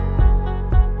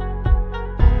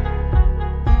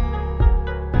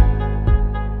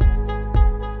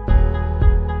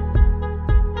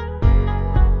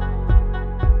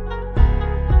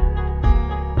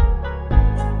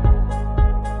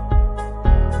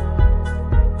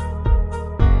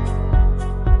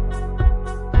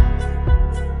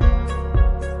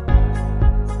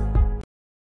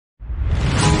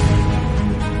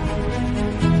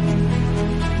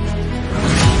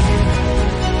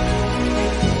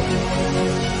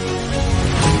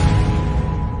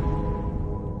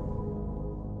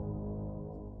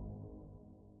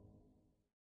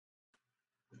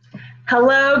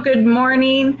Hello, good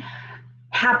morning.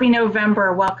 Happy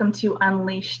November. Welcome to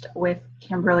Unleashed with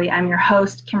Kimberly. I'm your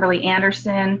host, Kimberly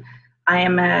Anderson. I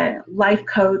am a life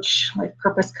coach, life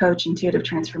purpose coach, intuitive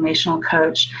transformational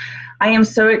coach. I am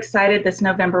so excited this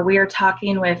November. We are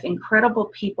talking with incredible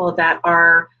people that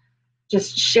are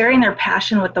just sharing their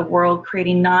passion with the world,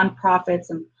 creating nonprofits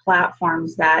and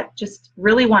platforms that just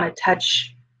really want to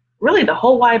touch really the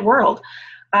whole wide world.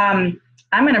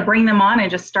 I'm going to bring them on and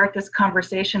just start this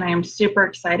conversation. I am super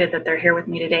excited that they're here with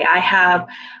me today. I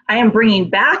am bringing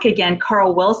back again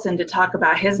Carl Wilson to talk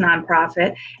about his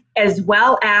nonprofit, as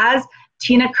well as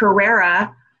Tina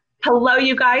Carrera. Hello,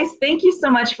 you guys. Thank you so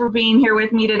much for being here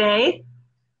with me today.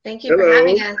 Thank you for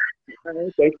having us.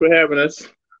 Thanks for having us.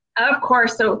 Of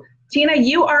course. So, Tina,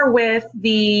 you are with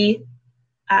the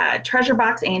Treasure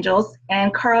Box Angels,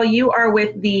 and Carl, you are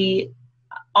with the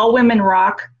All Women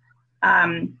Rock.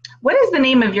 What is the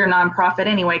name of your nonprofit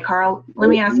anyway, Carl? Let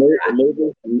me ask you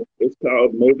that. It's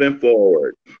called Moving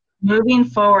Forward. Moving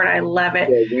Forward. I love it.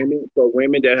 For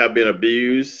women that have been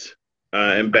abused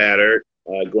and battered,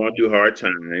 going through hard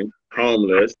times,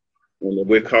 homeless, and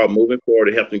we're called Moving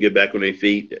Forward to help them get back on their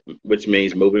feet, which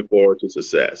means moving forward to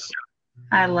success.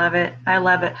 I love it. I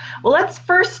love it. Well, let's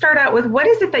first start out with what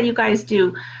is it that you guys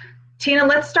do? Tina,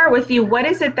 let's start with you. What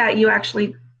is it that you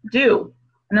actually do?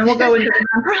 And then we'll go into the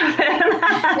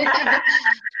nonprofit.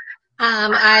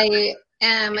 I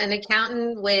am an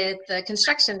accountant with a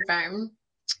construction firm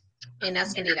in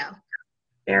Escondido.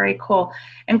 Very cool.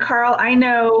 And Carl, I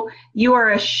know you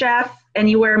are a chef and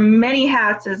you wear many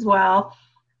hats as well.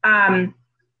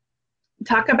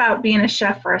 Talk about being a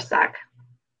chef for a sec.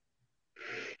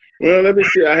 Well, let me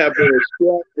see. I have been a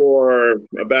chef for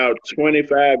about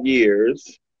 25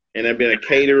 years, and I've been a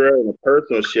caterer and a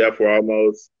personal chef for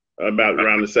almost about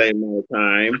around the same amount of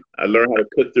time. I learned how to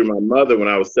cook through my mother when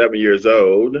I was 7 years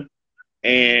old.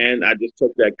 And I just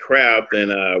took that craft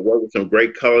and worked with some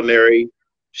great culinary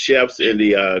chefs in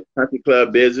the country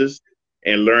club business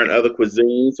and learned other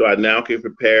cuisines. So I now can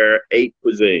prepare 8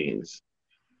 cuisines.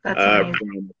 That's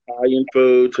from Italian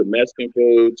food to Mexican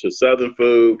food to Southern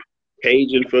food,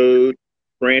 Cajun food,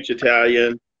 French,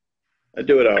 Italian. I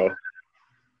do it all.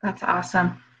 That's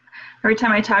awesome. Every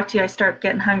time I talk to you, I start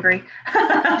getting hungry.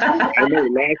 I know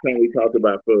last time we talked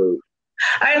about food.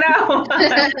 I know.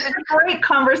 It's a great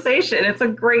conversation. It's a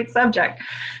great subject.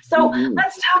 So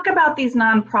let's talk about these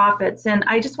nonprofits. And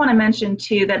I just want to mention,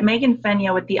 too, that Megan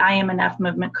Fenio with the IMNF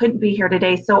movement couldn't be here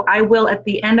today. So I will, at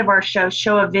the end of our show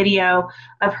a video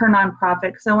of her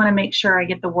nonprofit because I want to make sure I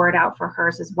get the word out for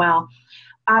hers as well.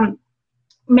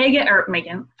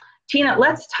 Tina,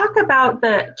 let's talk about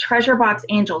the Treasure Box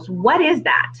Angels. What is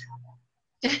that?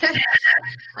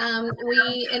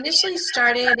 We initially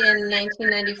started in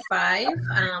 1995,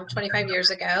 25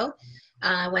 years ago,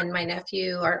 when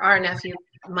our nephew,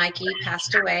 Mikey,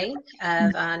 passed away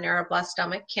of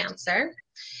neuroblastoma cancer.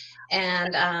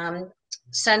 And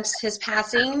since his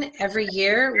passing, every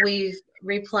year we've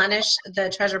replenished the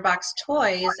Treasure Box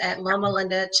toys at Loma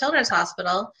Linda Children's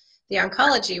Hospital, the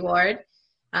oncology ward,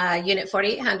 Unit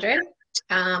 4800.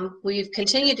 We've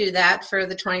continued to do that for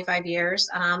the 25 years,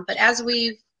 but as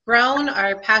we've grown,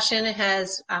 our passion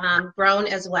has grown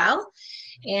as well.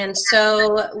 And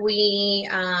so we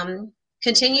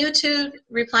continue to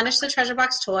replenish the Treasure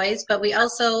Box toys, but we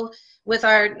also, with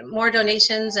our more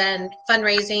donations and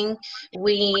fundraising,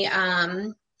 we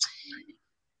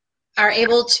are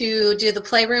able to do the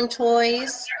playroom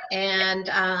toys and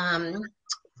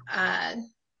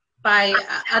buy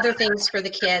other things for the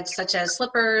kids, such as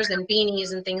slippers and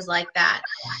beanies and things like that,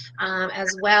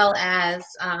 as well as,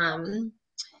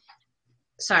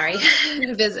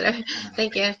 visitor,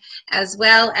 thank you, as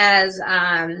well as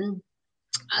the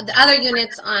other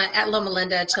units at Loma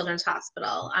Linda Children's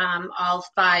Hospital, all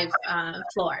 5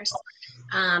 floors.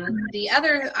 The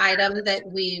other item that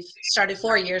we've started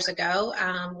 4 years ago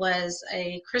was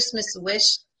a Christmas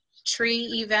wish tree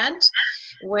event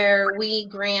where we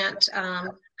grant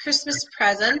Christmas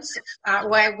presents,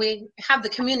 where we have the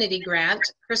community grant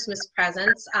Christmas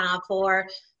presents for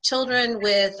children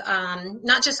with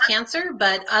not just cancer,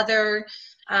 but other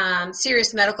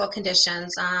serious medical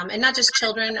conditions, and not just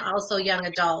children, also young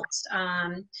adults.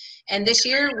 And this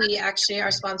year we actually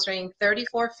are sponsoring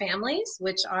 34 families,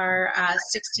 which are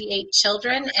 68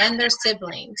 children and their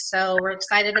siblings. So we're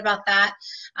excited about that.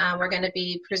 We're going to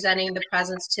be presenting the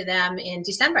presents to them in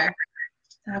December.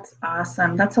 That's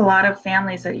awesome. That's a lot of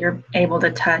families that you're able to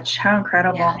touch. How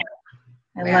incredible. Yeah.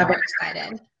 I love it. We're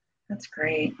excited. That's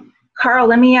great. Carl,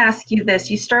 let me ask you this.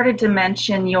 You started to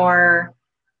mention your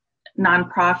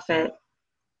nonprofit.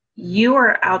 You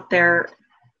are out there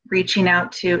reaching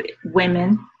out to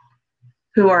women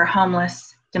who are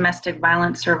homeless domestic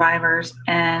violence survivors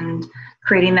and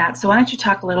creating that. So why don't you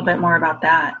talk a little bit more about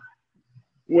that?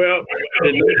 Well,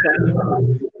 the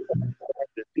new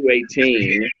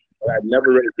 218, I never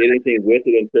really did anything with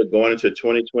it until going into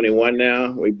 2021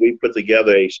 now. We put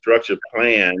together a structured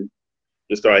plan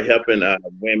to start helping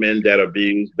women that are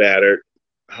abused, battered,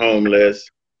 homeless,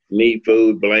 need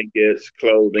food, blankets,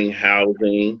 clothing,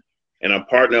 housing. And I'm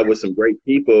partnered with some great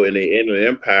people in the Inland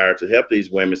Empire to help these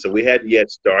women. So we hadn't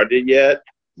yet started yet,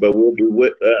 but we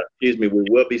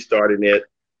will be starting it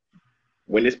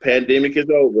when this pandemic is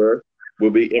over. We'll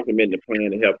be implementing a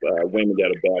plan to help women that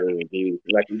are battered and abused.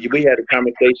 Like we had a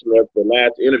conversation at the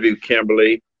last interview,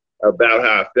 Kimberly, about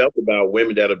how I felt about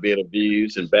women that are being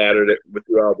abused and battered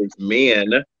through all these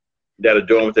men that are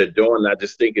doing what they're doing. And I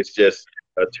just think it's just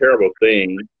a terrible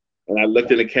thing. And I looked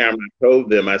in the camera and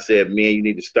told them, I said, "Men, you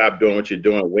need to stop doing what you're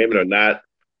doing. Women are not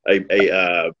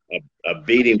a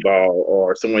beating ball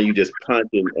or someone you just punch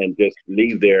and just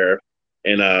leave there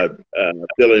and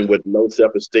feeling with low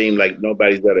self-esteem like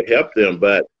nobody's there to help them."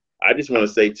 But I just want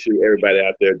to say to everybody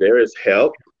out there is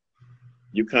help.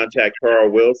 You contact Carl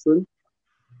Wilson.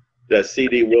 That's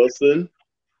CD Wilson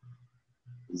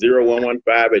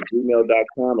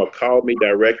 0115@gmail.com, or call me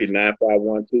directly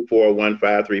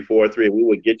 951-241-5343. We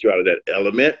will get you out of that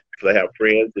element, because I have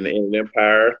friends in the Inland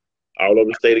Empire all over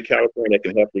the state of California that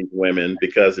can help these women,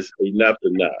 because it's enough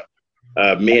enough.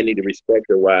 Men need to respect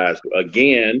their wives.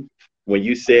 Again, when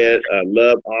you said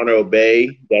love, honor,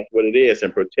 obey, that's what it is.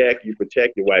 And protect, you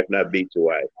protect your wife, not beat your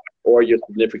wife or your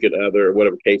significant other, or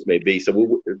whatever case may be.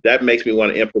 So that makes me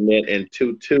want to implement in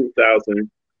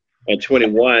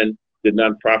 2021 the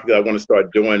nonprofit. I want to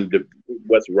start doing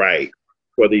what's right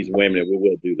for these women, and we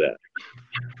will do that.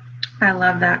 I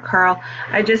love that, Carl.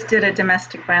 I just did a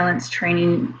domestic violence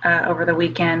training over the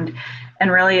weekend,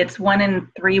 and really it's 1 in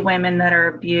 3 women that are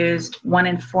abused, 1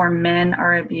 in 4 men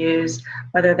are abused,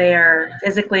 whether they are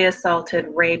physically assaulted,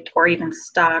 raped, or even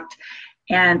stalked.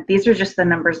 And these are just the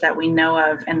numbers that we know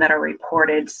of and that are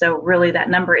reported. So really that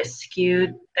number is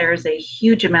skewed. There's a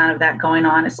huge amount of that going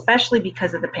on, especially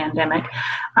because of the pandemic.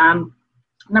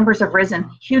 Numbers have risen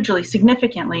hugely,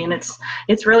 significantly, and it's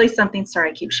really something. Sorry,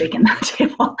 I keep shaking that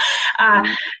table.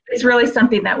 It's really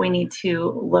something that we need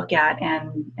to look at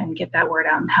and get that word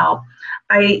out and help.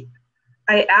 I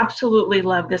absolutely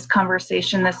love this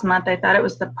conversation this month. I thought it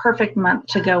was the perfect month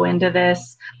to go into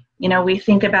this. You know, we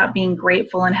think about being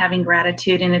grateful and having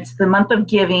gratitude, and it's the month of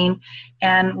giving,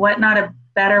 and what not a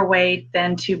better way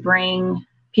than to bring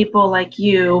people like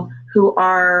you who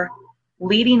are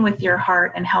leading with your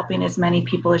heart and helping as many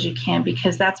people as you can,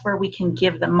 because that's where we can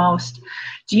give the most.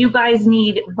 Do you guys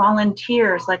need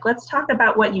volunteers? Like, let's talk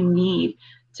about what you need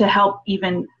to help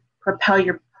even propel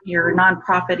your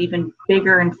nonprofit even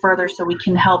bigger and further, so we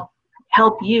can help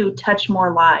you touch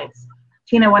more lives.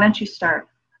 Tina, why don't you start?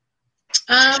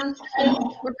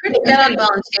 We're pretty good on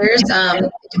volunteers.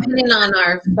 Depending on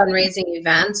our fundraising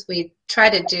events, we try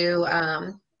to do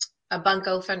a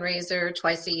bunco fundraiser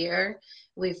twice a year.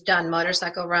 We've done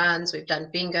motorcycle runs, we've done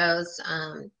bingos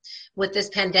with this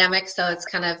pandemic, so it's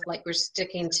kind of like we're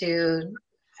sticking to,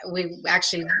 we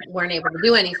actually weren't able to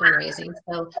do any fundraising.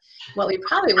 So what we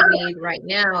probably would need right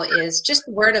now is just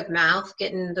word of mouth,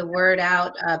 getting the word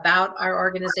out about our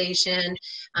organization,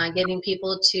 getting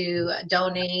people to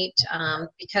donate,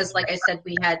 because like I said,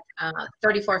 we had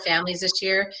 34 families this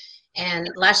year,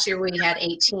 and last year we had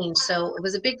 18, so it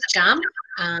was a big jump,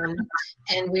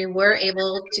 and we were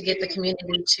able to get the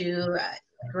community to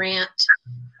grant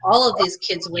all of these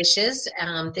kids' wishes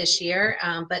this year,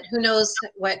 but who knows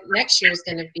what next year is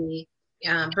going to be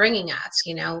bringing us,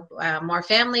 you know, more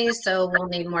families, so we'll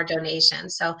need more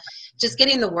donations. So just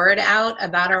getting the word out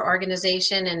about our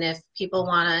organization, and if people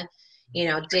want to, you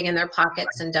know, dig in their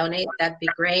pockets and donate, that'd be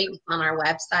great, on our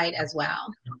website as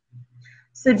well.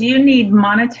 So do you need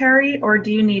monetary, or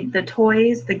do you need the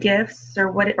toys, the gifts,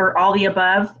 or what, or all the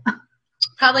above?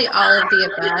 Probably all of the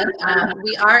above.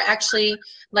 We are actually,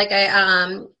 like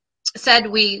I said,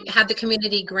 we had the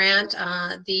community grant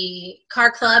the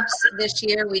car clubs this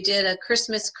year. We did a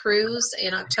Christmas cruise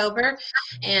in October,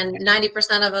 and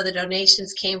 90% of the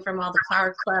donations came from all the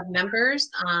car club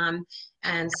members.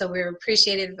 And so we're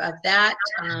appreciative of that.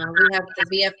 We have the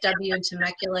VFW in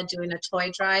Temecula doing a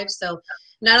toy drive. So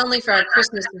not only for our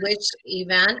Christmas Wish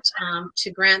event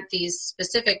to grant these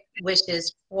specific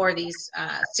wishes for these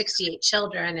 68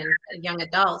 children and young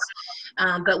adults,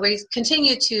 but we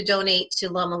continue to donate to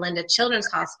Loma Linda Children's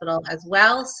Hospital as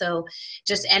well. So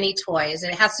just any toys.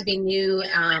 It has to be new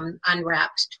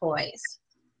unwrapped toys.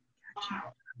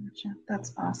 Gotcha.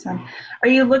 That's awesome. Are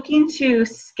you looking to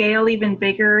scale even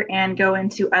bigger and go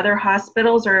into other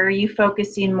hospitals, or are you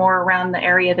focusing more around the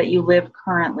area that you live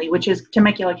currently, which is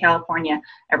Temecula, California,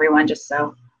 everyone, just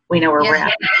so we know where we're Yeah.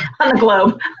 at on the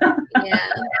globe? Yeah.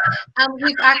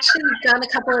 We've actually done a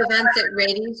couple of events at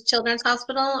Rady Children's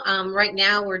Hospital. Right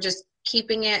now, we're just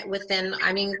keeping it within,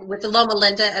 I mean, with the Loma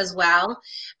Linda as well.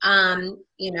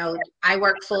 You know, I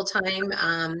work full time,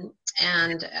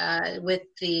 and with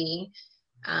the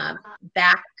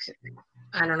back,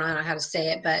 I don't know how to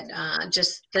say it, but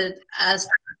just the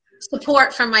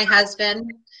support from my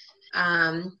husband.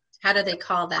 How do they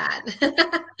call that?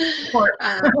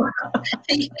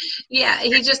 Yeah,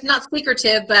 he's just not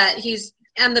secretive, but he's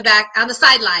on the back, on the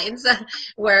sidelines,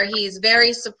 where he's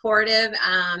very supportive.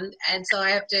 And so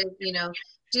I have to, you know,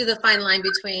 do the fine line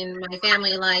between my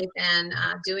family life and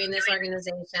doing this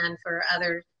organization for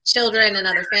other children and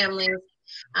other families.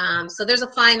 So there's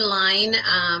a fine line.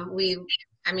 I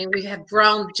mean, we have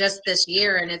grown just this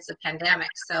year, and it's a pandemic.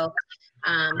 So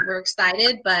we're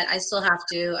excited, but I still have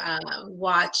to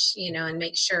watch, you know, and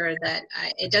make sure that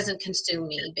it doesn't consume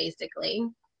me, basically.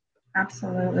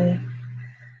 Absolutely.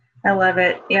 I love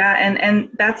it. Yeah, and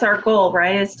that's our goal,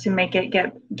 right? Is to make it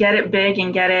get it big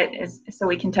and get it so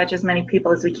we can touch as many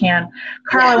people as we can.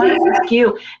 Carl, Yeah. I want to ask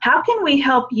you, how can we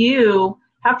help you?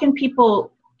 How can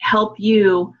people help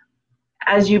you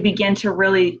as you begin to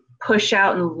really push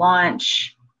out and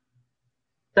launch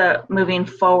the moving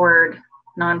forward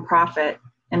nonprofit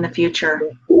in the future?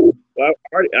 Well,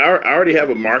 I already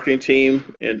have a marketing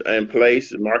team in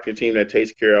place, a marketing team that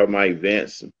takes care of my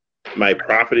events, my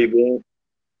profit event.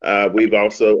 We've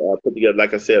also put together,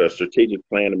 like I said, a strategic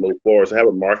plan to move forward. So I have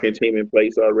a marketing team in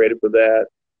place already for that.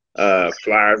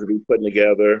 Flyers will be putting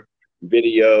together,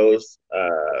 videos.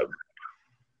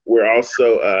 We're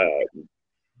also,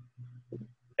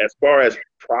 as far as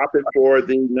profit for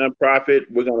the nonprofit,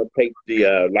 we're going to take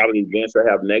a lot of the events I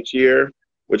have next year,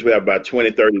 which we have about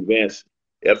 20, 30 events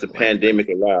if the pandemic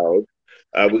allows.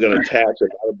 We're going to attach a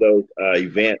lot of those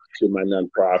events to my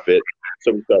nonprofit.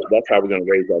 So that's how we're going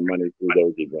to raise our money through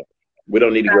those events. We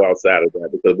don't need to go outside of that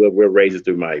because we'll raise it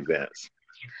through my events.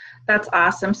 That's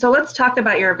awesome. So let's talk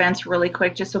about your events really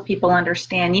quick, just so people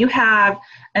understand. You have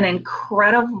an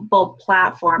incredible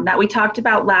platform that we talked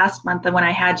about last month, and when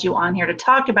I had you on here to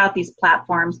talk about these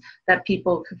platforms that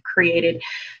people have created.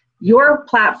 Your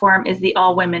platform is the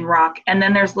All Women Rock, and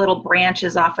then there's little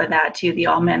branches off of that too, the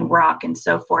All Men Rock and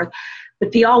so forth.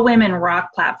 But the All Women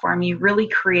Rock platform you really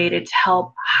created to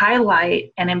help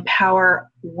highlight and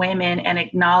empower women and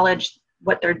acknowledge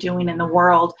what they're doing in the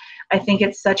world. I think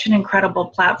it's such an incredible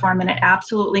platform, and it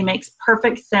absolutely makes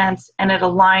perfect sense, and it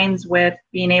aligns with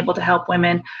being able to help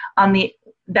women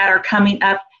that are coming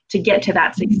up to get to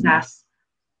that success.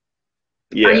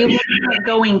 Yeah. Are you looking at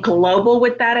going global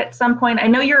with that at some point? I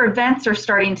know your events are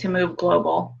starting to move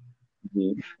global.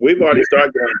 Mm-hmm. We've already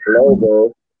started going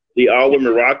global. The All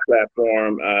Women Rock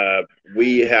platform,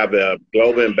 we have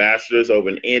global ambassadors over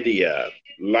in India,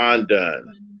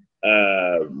 London,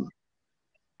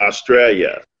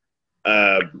 Australia.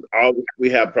 We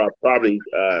have probably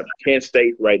 10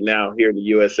 states right now here in the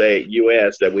US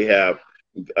that we have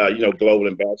global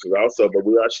ambassadors also, but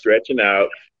we are stretching out.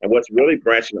 And what's really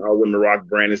branching the All Women Rock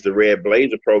brand is the Red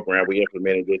Blazer program we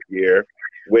implemented this year,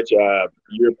 which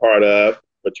you're part of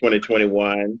for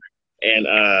 2021. And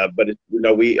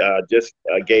we just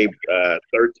gave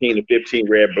 13 to 15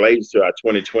 Red Blazers to our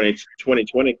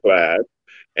 2020 class.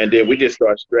 And then we just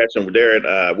start stretching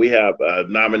there. We have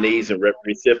nominees and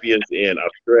recipients in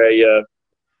Australia,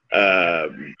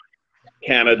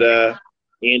 Canada,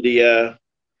 India,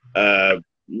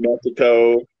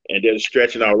 Mexico, and they're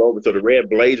stretching all over. So the Red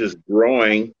Blazer is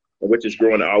growing, which is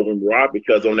growing the All Women Rock,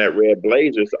 because on that Red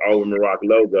Blazer is the All Women Rock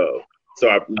logo. So,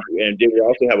 and then we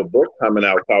also have a book coming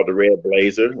out called The Red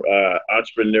Blazer,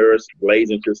 Entrepreneurs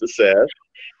Blazing to Success.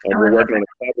 And we're working on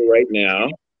a cover right now.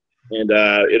 And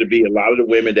it'll be a lot of the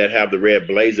women that have the Red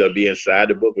Blazer will be inside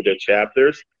the book with their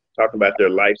chapters, talking about their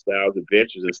lifestyles,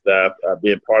 adventures, and stuff,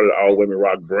 being part of the All Women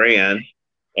Rock brand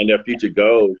and their future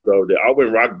goals. So the All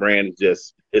Women Rock brand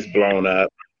is blown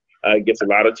up. It gets a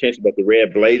lot of attention, but the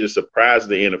Red Blazer,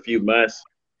 surprisingly, in a few months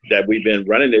that we've been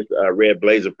running this Red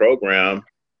Blazer program,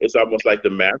 it's almost like the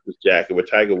Masters jacket with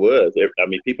Tiger Woods. I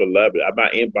mean, people love it. My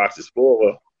inbox is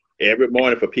full every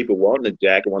morning for people wanting the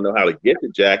jacket, want to know how to get the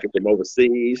jacket from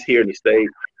overseas, here in the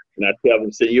States. And I tell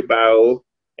them, send your bio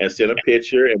and send a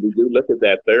picture. And we do look at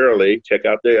that thoroughly, check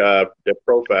out their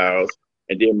profiles.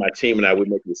 And then my team and I, we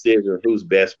make a decision on who's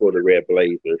best for the Red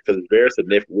Blazer, because it's very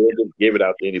significant. We don't just give it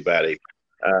out to anybody.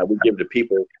 We give it to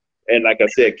people. And like I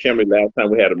said, Kimberly, last time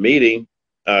we had a meeting,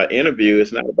 interview,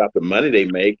 it's not about the money they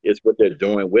make, it's what they're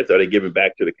doing with it. Are they giving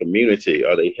back to the community?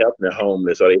 Are they helping the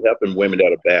homeless? Are they helping women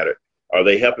that are battered? Are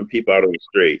they helping people out on the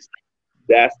streets?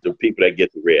 That's the people that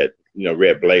get the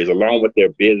red blaze, along with their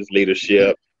business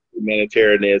leadership,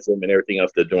 humanitarianism, and everything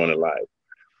else they're doing in life.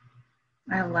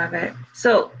 I love it.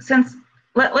 So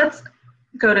let's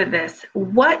go to this.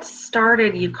 What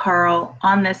started you, Carl,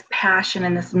 on this passion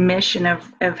and this mission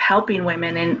of helping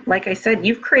women? And like I said,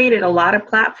 you've created a lot of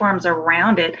platforms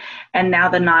around it, and now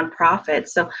the nonprofit.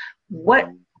 So what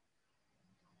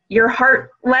your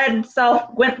heart-led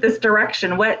self went this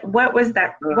direction? What was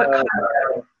that?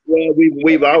 Well,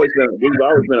 we've always been a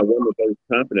women-based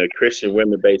company, a Christian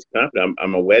women-based company.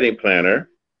 I'm a wedding planner,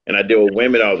 and I deal with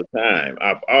women all the time.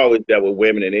 I've always dealt with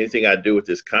women, and anything I do with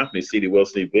this company, C.D.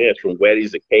 Wilson Events, from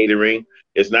weddings to catering,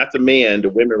 it's not the men. The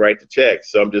women write the checks.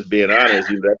 So I'm just being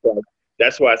honest.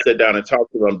 That's why I sat down and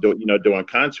talked to them, doing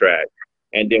contract.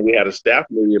 And then we had a staff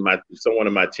meeting. Someone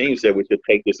on my team said we should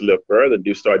take this a little further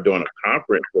and start doing a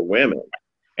conference for women.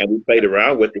 And we played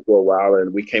around with it for a while,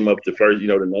 and we came up with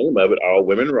the name of it, All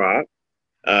Women Rock,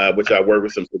 which I worked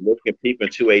with some significant people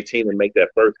in 2018 to make that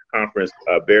first conference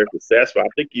very successful. I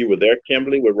think you were there,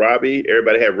 Kimberly, with Robbie.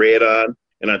 Everybody had red on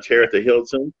in Ontario at the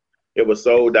Hilton. It was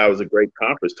sold out. It was a great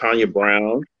conference. Tanya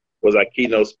Brown was our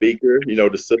keynote speaker,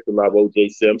 the sister-in-law of O.J.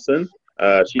 Simpson.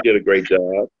 She did a great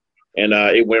job. And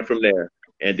it went from there.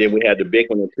 And then we had the big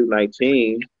one in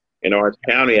 2019 in Orange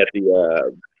County at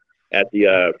the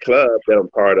club that I'm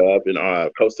part of in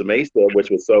Costa Mesa,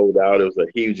 which was sold out. It was a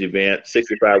huge event.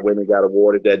 65 women got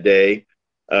awarded that day.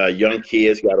 Young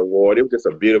kids got awarded. It was just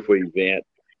a beautiful event,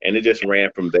 and it just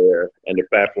ran from there. And the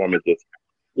platform is just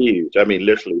huge. I mean,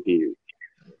 literally huge.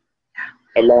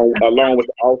 Along with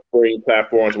the offspring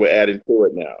platforms we're adding to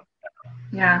it now.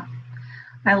 Yeah,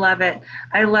 I love it.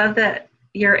 I love that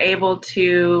you're able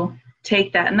to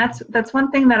take that, and that's one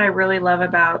thing that I really love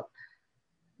about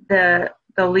the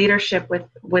leadership with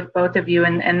both of you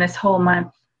and this whole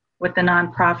month with the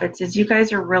nonprofits is you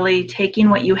guys are really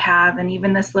taking what you have and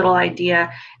even this little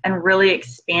idea and really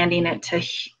expanding it to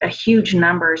huge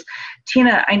numbers.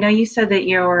 Tina, I know you said that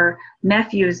your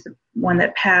nephew is the one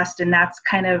that passed, and that's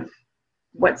kind of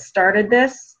what started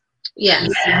this?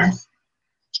 Yes.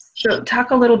 So talk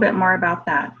a little bit more about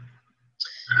that.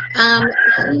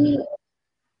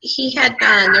 He had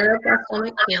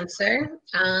neuroblastoma cancer,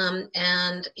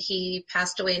 and he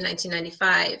passed away in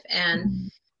 1995.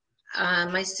 And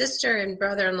my sister and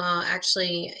brother-in-law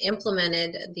actually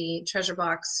implemented the treasure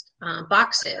box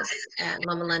boxes at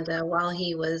Loma Linda while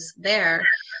he was there.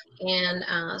 And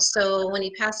so when he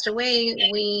passed away,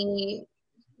 we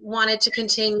wanted to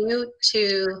continue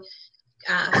to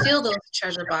fill those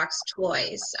treasure box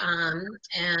toys.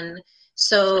 And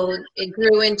so it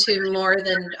grew into more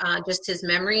than just his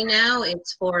memory now.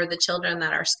 It's for the children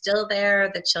that are still there,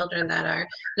 the children that are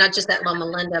not just at Loma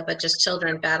Linda, but just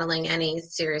children battling any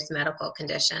serious medical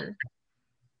condition.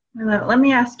 I love it. Let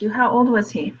me ask you, how old was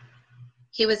he?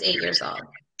 He was 8 years old.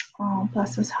 Oh,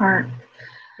 bless his heart.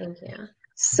 Thank you.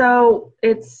 So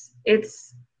it's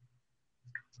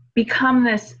become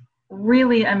this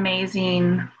really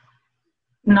amazing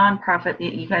nonprofit that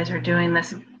you guys are doing,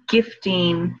 this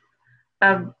gifting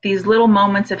of these little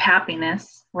moments of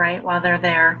happiness, right, while they're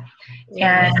there.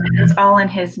 Yeah. And it's all in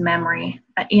his memory.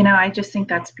 I just think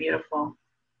that's beautiful.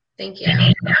 Thank you.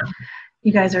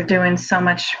 You guys are doing so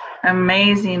much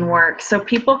amazing work. So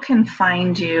people can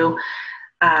find you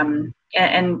and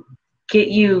get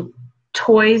you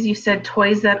toys. You said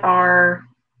toys that are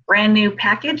brand new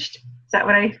packaged. Is that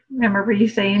what I remember you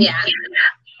saying? Yeah.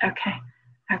 Okay.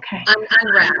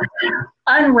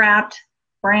 Unwrapped.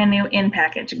 Brand new in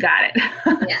package. Got it.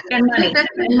 Yeah. And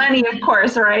money, of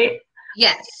course, right?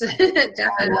 Yes,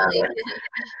 definitely.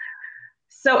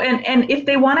 So, and if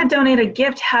they want to donate a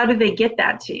gift, how do they get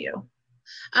that to you?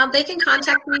 They can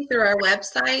contact me through our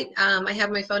website. I have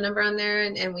my phone number on there,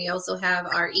 and we also have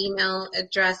our email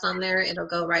address on there. It'll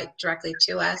go right directly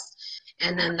to us,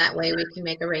 and then that way we can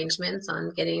make arrangements on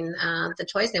getting the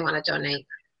toys they want to donate.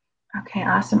 Okay,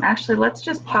 awesome. Actually, let's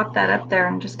just pop that up there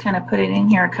and just kind of put it in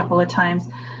here a couple of times.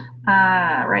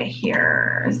 Right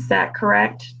here. Is that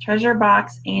correct?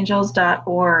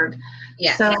 treasureboxangels.org.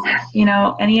 Yes. So,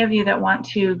 any of you that want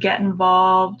to get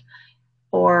involved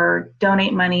or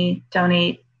donate money,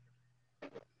 donate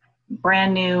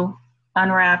brand new,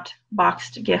 unwrapped,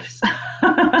 boxed gifts.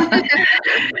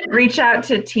 Reach out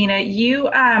to Tina. You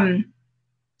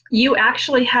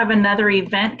actually have another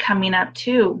event coming up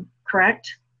too,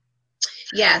 correct?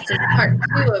 Yes, it's part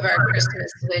 2 of our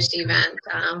Christmas Wish event,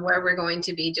 where we're going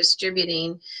to be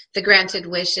distributing the Granted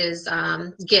Wishes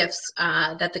gifts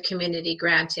that the community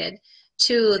granted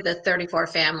to the 34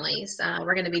 families.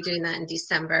 We're going to be doing that in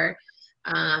December.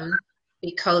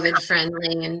 Be COVID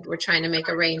friendly, and we're trying to make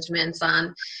arrangements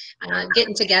on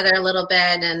getting together a little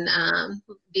bit and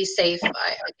be safe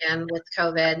again with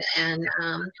COVID. And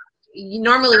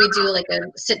normally we do like a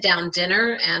sit down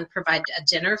dinner and provide a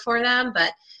dinner for them,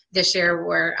 but this year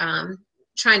we're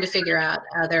trying to figure out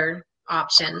other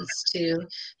options to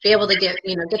be able to get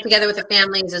together with the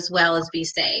families as well as be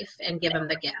safe and give them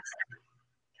the gifts.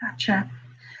 Gotcha.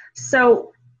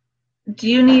 So do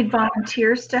you need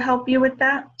volunteers to help you with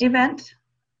that event?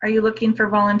 Are you looking for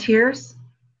volunteers?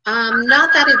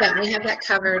 Not that event. We have that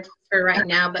covered for right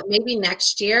now, but maybe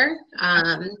next year.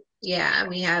 Yeah,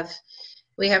 we have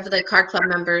the Car Club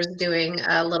members doing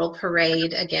a little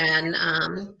parade again.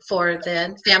 For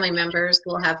the family members,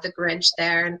 we'll have the Grinch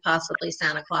there and possibly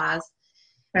Santa Claus.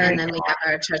 And then we have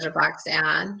our treasure box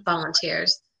and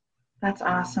volunteers. That's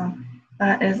awesome.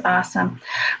 That is awesome.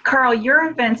 Carl, your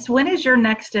events, when is your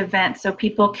next event so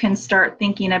people can start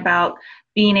thinking about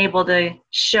being able to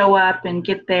show up and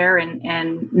get there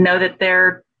and know that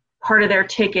their part of their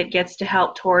ticket gets to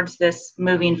help towards this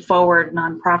moving forward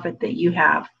nonprofit that you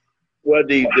have? Well,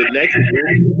 the next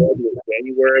event is in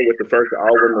January with the first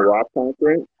All Women Rock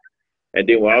Conference. And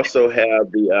then we also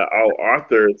have the All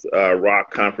Authors Rock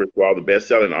Conference for all the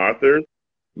best-selling authors.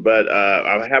 But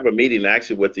I'll have a meeting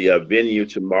actually with the venue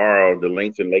tomorrow, the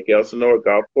Links in Lake Elsinore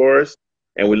Golf Course.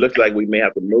 And we look like we may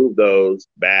have to move those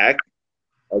back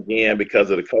again because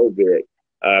of the COVID.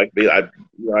 I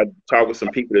talked with some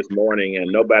people this morning, and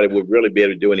nobody would really be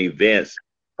able to do any events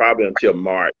probably until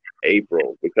March,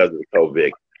 April because of the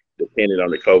COVID, depending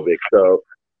on the COVID. So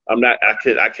I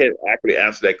can't actually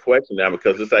answer that question now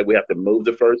because it's like we have to move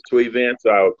the first two events.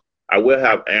 So I will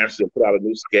have answers and put out a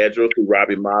new schedule through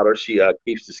Robbie Motter. She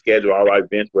keeps the schedule, all our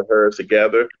events with her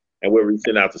together, and we'll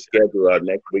send out the schedule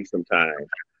next week sometime.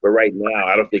 But right now,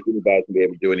 I don't think anybody can be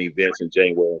able to do any events in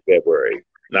January and February.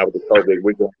 Now with the COVID,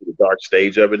 we're going through the dark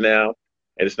stage of it now,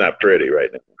 and it's not pretty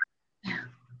right now.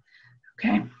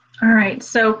 Okay. All right.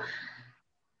 So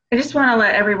I just want to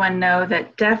let everyone know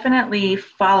that definitely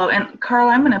follow, and Carl,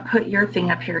 I'm going to put your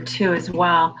thing up here too as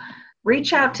well.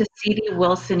 Reach out to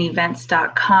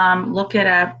cdwilsonevents.com. Look it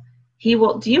up.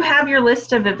 Do you have your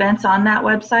list of events on that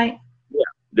website?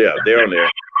 Yeah, they're on there.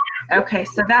 Okay,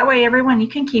 so that way everyone, you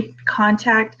can keep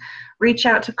contact, reach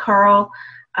out to Carl,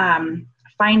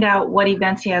 find out what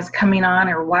events he has coming on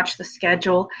or watch the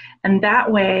schedule. And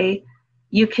that way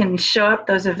you can show up.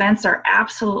 Those events are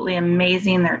absolutely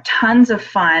amazing. They're tons of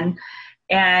fun.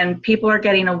 And people are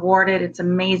getting awarded. It's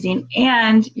amazing.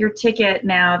 And your ticket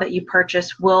now that you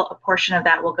purchase, a portion of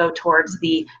that will go towards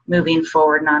the Moving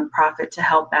Forward nonprofit to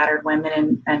help battered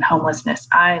women and homelessness.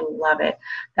 I love it.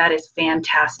 That is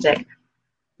fantastic.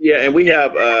 Yeah, and we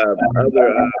have other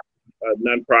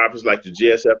nonprofits like the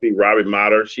GSFE, Robbie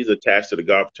Motter. She's attached to the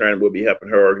golf tournament. We'll be helping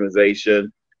her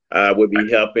organization. We'll be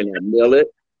helping Millet.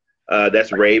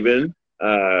 That's Raven.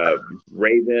 I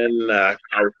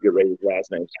always forget Raven's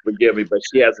last name. Forgive me, but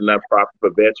she has a nonprofit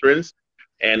for veterans,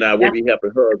 and we'll be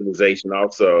helping her organization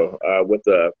also with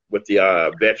the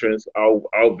veterans,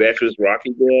 all veterans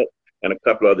rocking bed, and a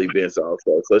couple other events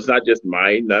also. So it's not just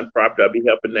my nonprofit I'll be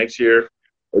helping next year.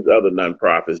 There's other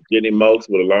nonprofits. Jenny Mokes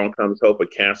with Along Comes Hope for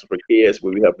Cancer for Kids.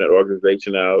 We'll be helping that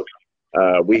organization out.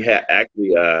 We have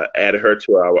actually added her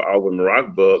to our All Women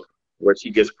Rock book, where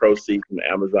she gets proceeds from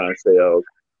Amazon sales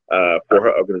for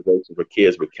her organization for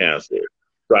kids with cancer.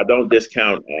 So I don't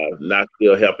discount not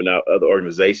still helping out other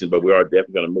organizations, but we are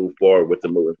definitely going to move forward with the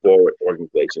Moving Forward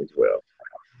organization as well.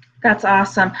 That's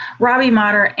awesome. Robbie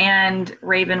Motter and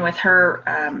Raven with her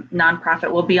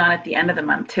nonprofit will be on at the end of the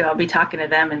month too. I'll be talking to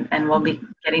them and we'll be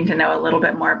getting to know a little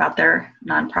bit more about their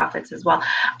nonprofits as well.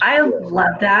 I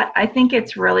love that. I think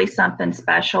it's really something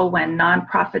special when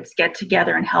nonprofits get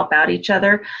together and help out each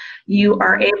other. You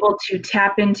are able to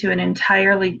tap into an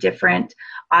entirely different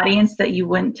audience that you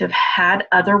wouldn't have had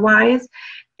otherwise.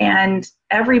 And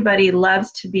everybody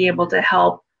loves to be able to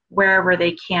help wherever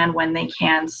they can, when they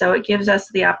can. So it gives us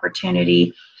the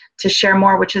opportunity to share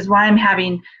more, which is why I'm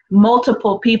having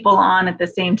multiple people on at the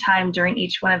same time during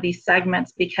each one of these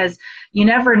segments, because you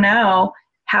never know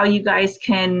how you guys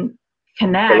can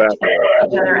connect and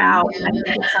help each other out. And I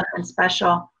think it's something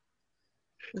special.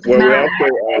 Well, we also,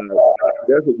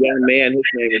 there's a young man, his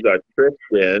name is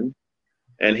Tristan,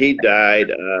 and he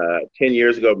died 10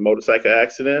 years ago of a motorcycle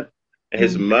accident. And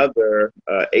his mother,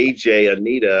 AJ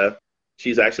Anita,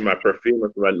 she's actually my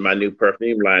perfumer for my new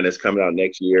perfume line that's coming out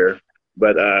next year.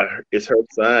 But it's her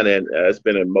son, and it's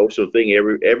been an emotional thing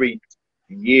every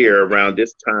year around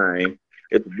this time.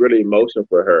 It's really emotional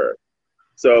for her.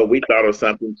 So we thought of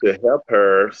something to help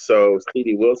her. So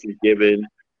C.D. Wilson's given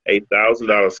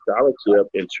 $1,000 scholarship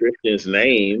in Tristan's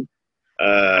name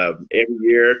every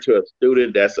year to a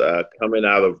student that's coming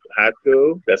out of high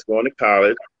school, that's going to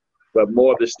college, but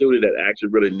more of the student that actually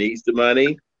really needs the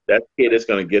money. That kid is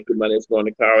going to get the money that's going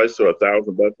to college. So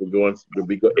 $1,000 will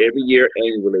be every year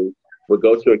annually. Will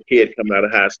go to a kid coming out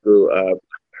of high school,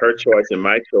 her choice and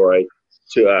my choice,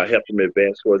 to help them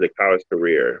advance towards a college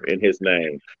career in his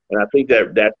name. And I think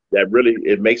that really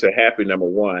it makes her happy. Number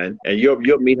one, and you'll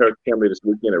meet her, Kimberly, this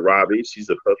weekend at Robbie. She's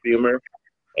a perfumer,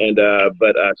 and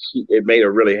it made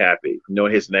her really happy. You know,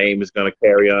 his name is going to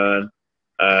carry on.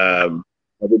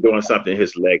 We're doing something in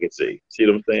his legacy. See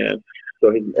what I'm saying?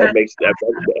 So that makes that.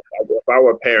 If I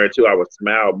were a parent too, I would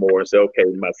smile more and say, "Okay,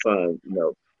 my son, you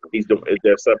know,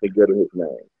 there's something good in his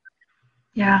name."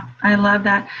 Yeah, I love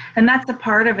that. And that's a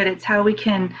part of it. It's how we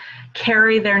can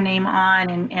carry their name on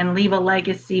and leave a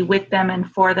legacy with them and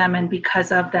for them and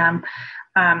because of them.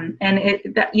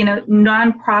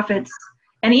 Nonprofits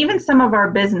and even some of our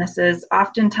businesses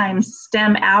oftentimes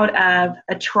stem out of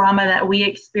a trauma that we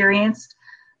experienced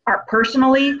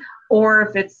personally, or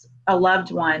if it's a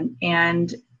loved one.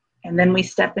 And then we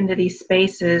step into these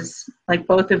spaces like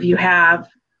both of you have,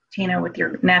 Tina, with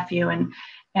your nephew,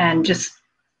 and just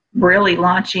really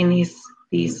launching these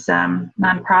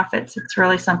nonprofits. It's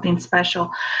really something special.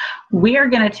 We are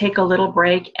going to take a little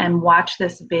break and watch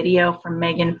this video from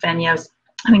Megan Fenyo's.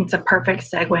 I think it's a perfect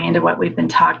segue into what we've been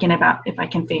talking about, if I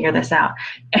can figure this out.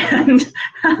 And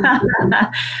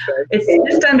it's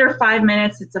just under 5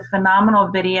 minutes. It's a phenomenal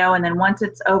video. And then once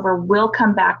it's over, we'll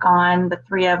come back on, the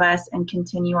three of us, and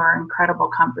continue our incredible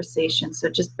conversation. So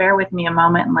just bear with me a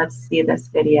moment and let's see this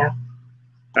video.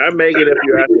 Hi, Megan, if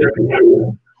you're out there.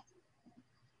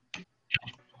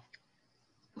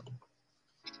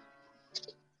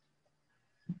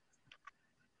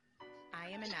 I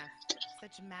am enough.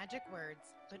 Such magic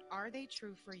words, but are they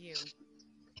true for you?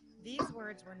 These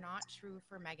words were not true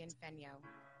for Megan Fenyo.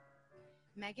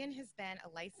 Megan has been a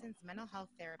licensed mental health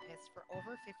therapist for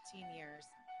over 15 years,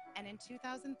 and in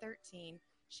 2013,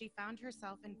 she found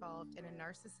herself involved in a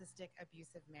narcissistic,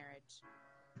 abusive marriage.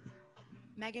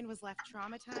 Megan was left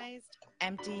traumatized,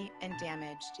 empty, and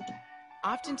damaged.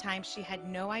 Oftentimes, she had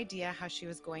no idea how she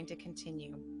was going to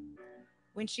continue.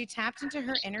 When she tapped into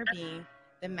her inner being,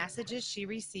 the messages she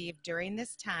received during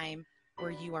this time were,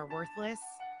 "You are worthless,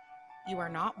 you are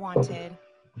not wanted,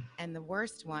 and the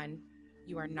worst one,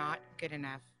 you are not good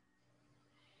enough."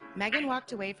 Megan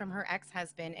walked away from her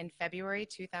ex-husband in February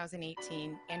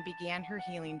 2018 and began her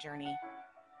healing journey.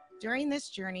 During this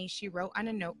journey, she wrote on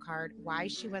a note card why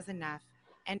she was enough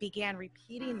and began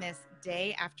repeating this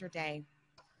day after day.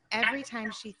 Every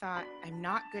time she thought, "I'm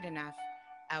not good enough,"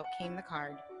 out came the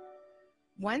card.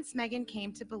 Once Megan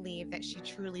came to believe that she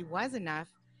truly was enough,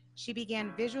 she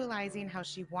began visualizing how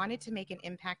she wanted to make an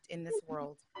impact in this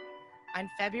world. On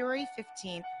February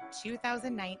 15,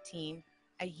 2019,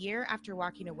 a year after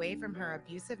walking away from her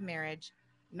abusive marriage,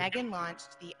 Megan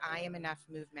launched the I Am Enough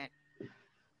movement.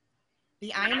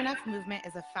 The I Am Enough movement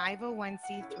is a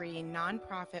 501c3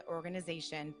 nonprofit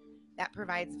organization that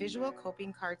provides visual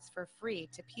coping cards for free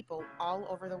to people all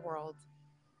over the world.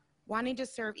 Wanting to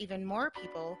serve even more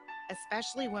people,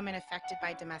 especially women affected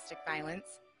by domestic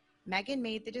violence, Megan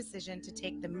made the decision to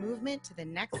take the movement to the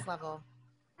next level.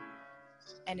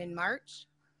 And in March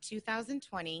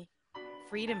 2020,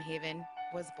 Freedom Haven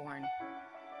was born.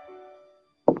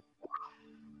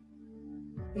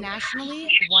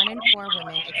 Nationally, 1 in 4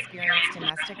 women experience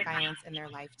domestic violence in their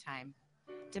lifetime.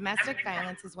 Domestic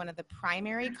violence is one of the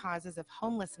primary causes of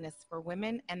homelessness for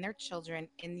women and their children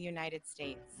in the United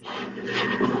States.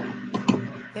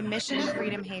 The mission of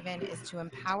Freedom Haven is to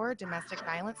empower domestic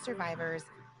violence survivors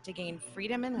to gain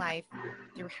freedom in life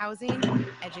through housing,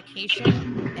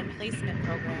 education, and placement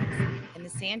programs in the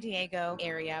San Diego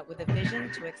area with a vision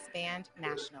to expand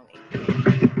nationally.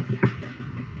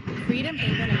 Freedom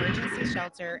Haven Emergency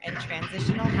Shelter and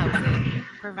Transitional Housing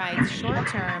provides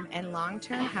short-term and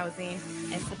long-term housing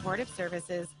and supportive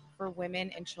services for women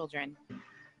and children.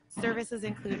 Services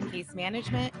include case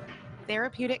management,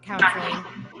 therapeutic counseling,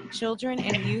 children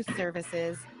and youth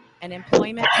services, and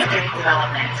employment skill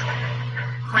development.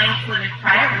 Clients live in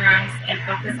private rooms and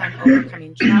focus on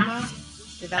overcoming trauma,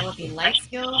 developing life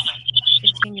skills,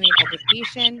 continuing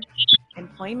education,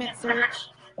 employment search,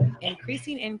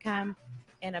 increasing income,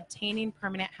 and obtaining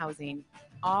permanent housing,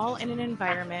 all in an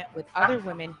environment with other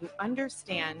women who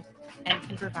understand and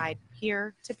can provide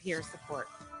peer-to-peer support.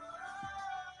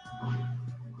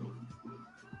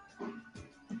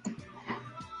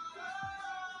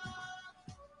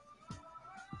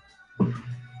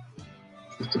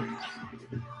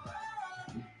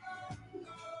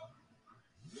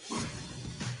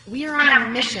 We are on a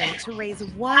mission to raise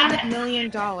 $1 million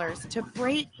to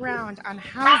break ground on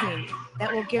housing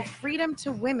that will give freedom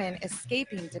to women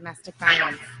escaping domestic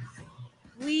violence.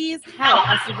 Please help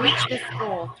us reach this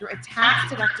goal through a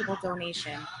tax-deductible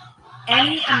donation.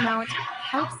 Any amount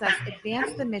helps us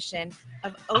advance the mission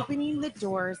of opening the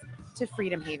doors to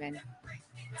Freedom Haven.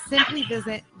 Simply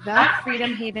visit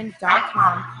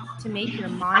thefreedomhaven.com to make your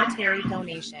monetary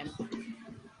donation.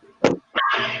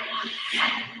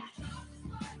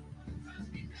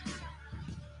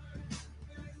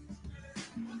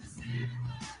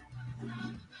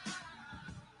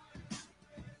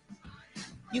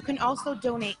 You can also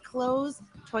donate clothes,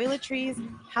 toiletries,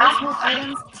 household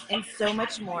items, and so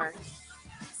much more.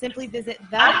 Simply visit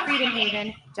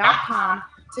thefreedomhaven.com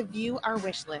to view our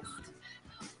wish list.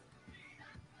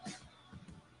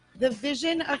 The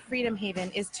vision of Freedom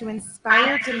Haven is to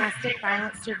inspire domestic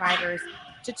violence survivors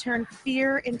to turn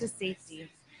fear into safety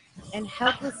and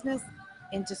helplessness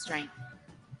into strength.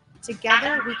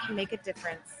 Together, we can make a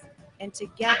difference, and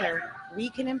together, we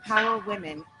can empower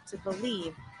women to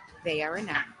believe they are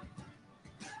enough.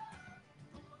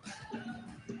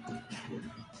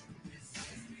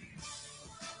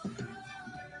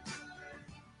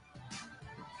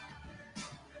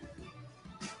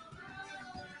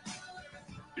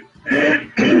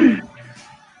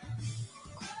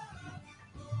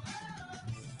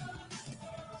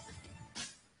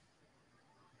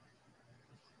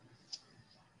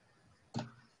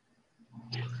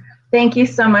 Thank you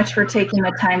so much for taking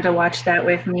the time to watch that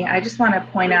with me. I just want to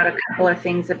point out a couple of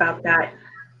things about that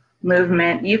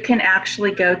movement. You can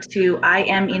actually go to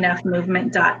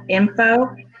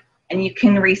IamEnoughMovement.info and you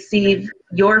can receive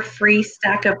your free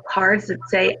stack of cards that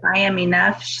say I am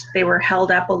enough. They were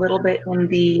held up a little bit in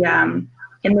the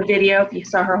video. If you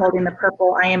saw her holding the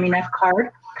purple I am enough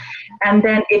card. And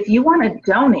then if you want to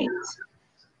donate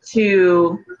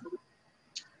to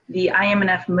the I am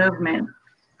enough movement,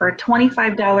 for a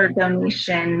 $25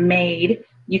 donation made,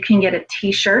 you can get a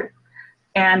t-shirt,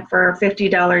 and for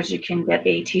 $50 you can get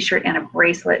a t-shirt and a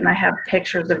bracelet, and I have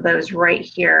pictures of those right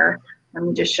here. Let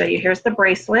me just show you. Here's the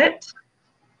bracelet.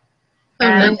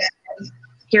 And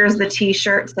here's the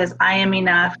t-shirt. It says I am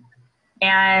enough,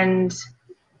 and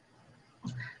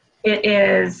it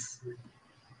is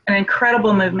an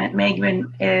incredible movement.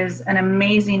 Megan is an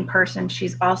amazing person.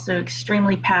 She's also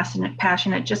extremely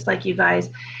passionate, just like you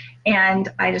guys.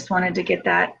 And I just wanted to get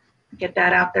that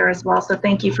out there as well. So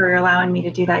thank you for allowing me to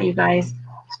do that, you guys.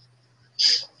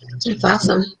 That's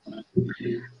awesome.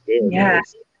 Yeah,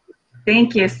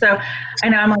 thank you. So I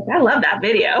know I'm like, I love that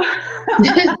video.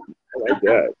 I like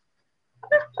that.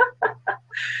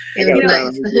 It was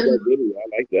nice. I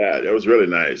like that. It was really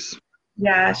nice.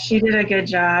 Yeah, she did a good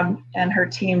job, and her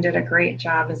team did a great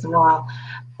job as well.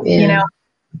 Yeah. You know,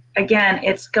 again,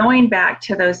 it's going back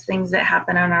to those things that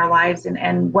happen in our lives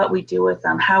and what we do with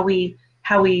them, how we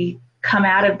come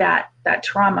out of that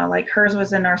trauma. Like hers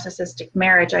was a narcissistic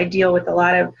marriage. I deal with a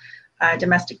lot of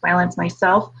domestic violence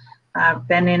myself. I've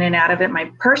been in and out of it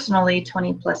personally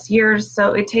 20 plus years.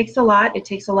 So it takes a lot. It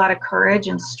takes a lot of courage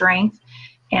and strength.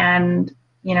 And,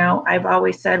 you know, I've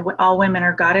always said all women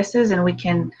are goddesses, and we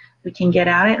can get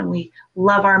at it. And we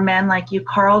love our men like you,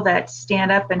 Carl, that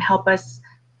stand up and help us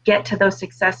get to those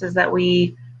successes that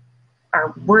we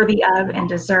are worthy of and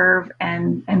deserve,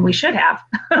 and we should have.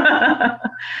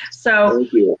 So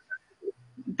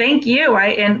thank you.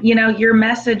 And you know, your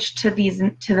message to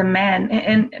the men,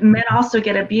 and men also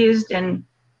get abused, and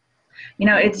you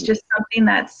know, it's just something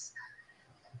that's,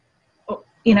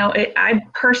 you know, I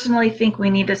personally think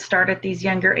we need to start at these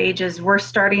younger ages. We're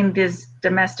starting this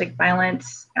domestic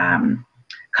violence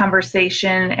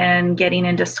conversation and getting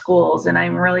into schools, and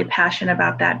I'm really passionate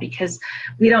about that because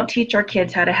we don't teach our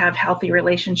kids how to have healthy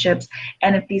relationships,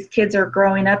 and if these kids are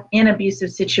growing up in abusive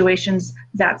situations,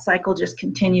 that cycle just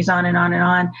continues on and on and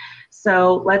on.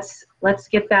 So let's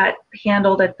get that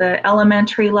handled at the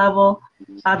elementary level,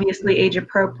 obviously age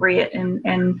appropriate,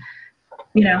 and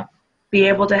you know, be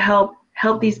able to help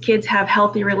these kids have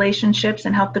healthy relationships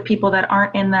and help the people that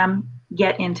aren't in them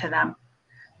get into them.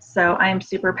 So I am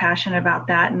super passionate about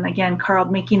that. And again, Carl,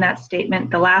 making that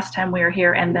statement the last time we were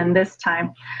here and then this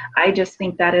time, I just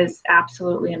think that is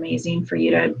absolutely amazing for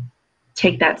you to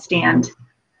take that stand.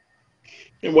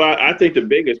 Well, I think the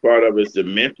biggest part of it is the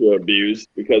mental abuse,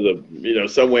 because of, you know,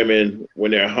 some women,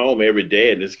 when they're home every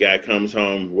day and this guy comes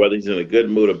home, whether he's in a good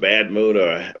mood or bad mood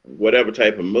or whatever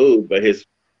type of mood, but he's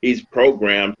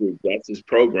programmed, that's his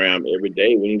program every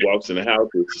day when he walks in the house,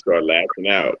 to start lashing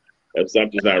out. If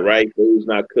something's not right, food's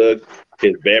not cooked,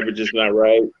 his beverage is not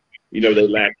right, you know, they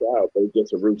lash out. But it's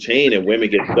just a routine, and women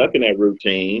get stuck in that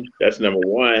routine. That's number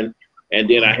one. And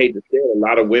then I hate to say it, a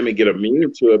lot of women get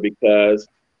immune to it because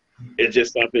it's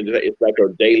just something that it's like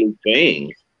a daily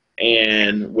thing.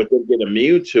 And with them getting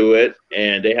immune to it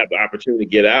and they have the opportunity to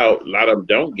get out, a lot of them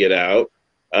don't get out.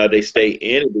 They stay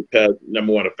in it because,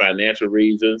 number one, of financial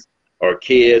reasons or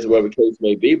kids, whatever the case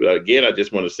may be. But again, I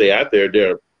just want to say out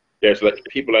there's like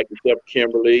people like yourself,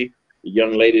 Kimberly, the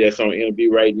young lady that's on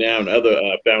interview right now, and other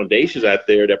foundations out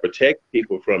there that protect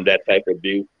people from that type of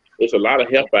abuse. There's a lot of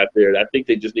help out there. I think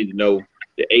they just need to know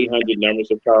the 800 numbers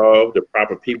to call, the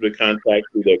proper people to contact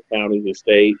through their counties and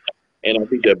state, and I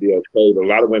think they'll be okay. But a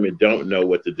lot of women don't know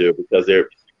what to do because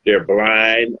they're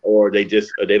blind or they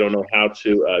don't know how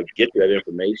to get to that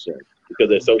information because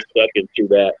they're so stuck into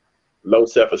that low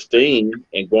self-esteem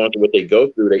and going through what they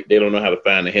go through. They don't know how to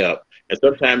find the help. And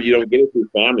sometimes you don't get it through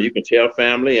family. You can tell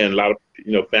family, and a lot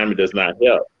of family does not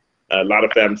help. A lot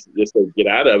of families just say get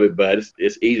out of it, but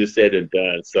it's easier said than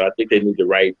done. So I think they need the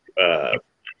right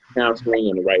counseling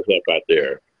and the right help out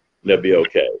there. They'll be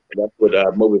okay. And that's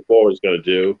what moving forward is going to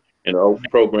do. And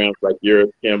programs like yours,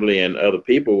 Kimberly, and other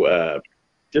people,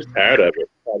 just tired of it.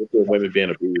 Tired of seeing women being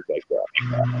abused like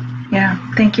that.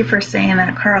 Yeah, thank you for saying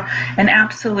that, Carl. And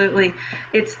absolutely,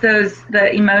 it's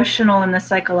the emotional and the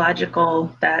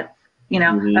psychological that,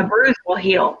 a bruise will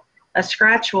heal, a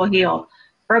scratch will heal,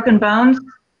 broken bones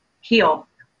heal,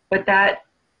 but that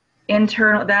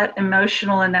internal, that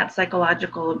emotional and that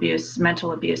psychological abuse,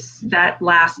 mental abuse, that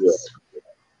lasts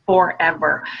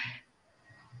forever.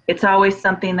 It's always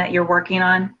something that you're working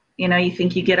on. You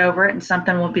think you get over it and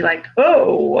something will be like,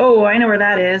 oh, I know where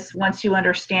that is. Once you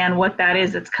understand what that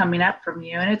is, it's coming up from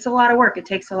you. And it's a lot of work. It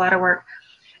takes a lot of work.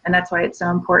 And that's why it's so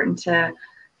important to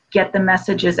get the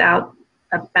messages out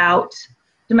about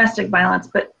domestic violence,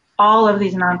 but all of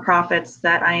these nonprofits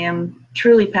that I am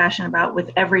truly passionate about with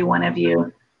every one of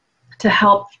you to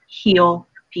help heal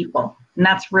people. And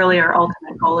that's really our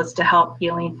ultimate goal, is to help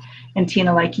healing. And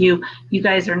Tina, like you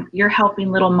guys you're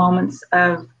helping little moments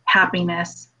of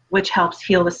happiness, which helps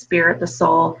heal the spirit, the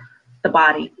soul, the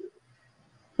body.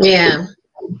 Yeah.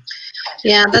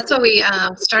 Yeah, that's why we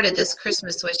started this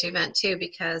Christmas Wish event too,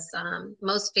 because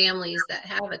most families that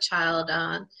have a child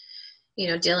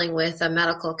dealing with a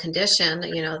medical condition,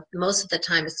 most of the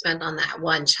time is spent on that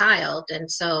one child.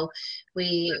 And so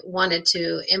we wanted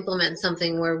to implement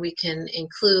something where we can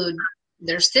include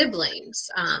their siblings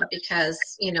because,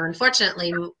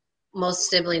 unfortunately, most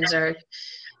siblings are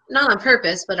not on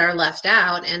purpose, but are left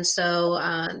out. And so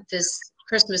this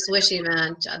Christmas Wish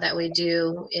event that we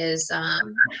do is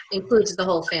includes the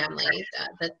whole family,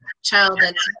 the child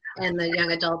and the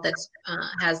young adult that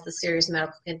has the serious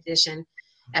medical condition,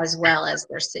 as well as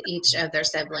each of their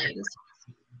siblings.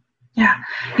 Yeah,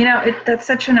 that's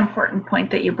such an important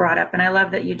point that you brought up, and I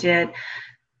love that you did.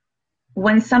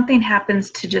 When something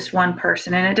happens to just one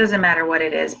person, and it doesn't matter what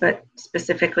it is, but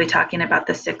specifically talking about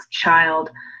the sixth child,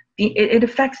 it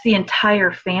affects the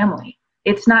entire family.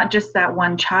 It's not just that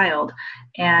one child.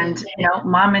 And,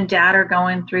 mom and dad are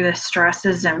going through the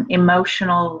stresses and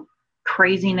emotional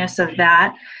craziness of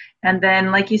that. And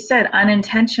then, like you said,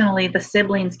 unintentionally, the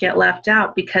siblings get left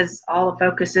out because all the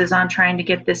focus is on trying to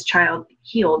get this child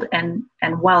healed and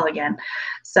well again.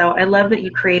 So I love that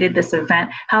you created this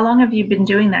event. How long have you been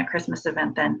doing that Christmas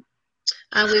event then?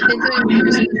 We've been doing the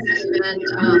Christmas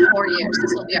event 4 years.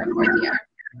 This will be our 4th year.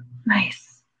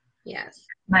 Nice. Yes.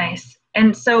 Nice.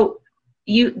 And so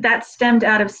that stemmed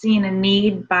out of seeing a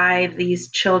need by these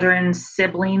children's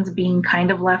siblings being kind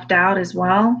of left out as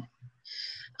well?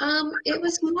 It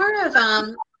was more of,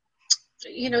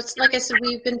 it's like I said,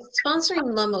 we've been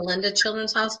sponsoring Loma Linda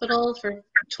Children's Hospital for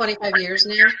 25 years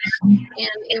now. And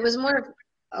it was more of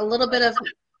a little bit of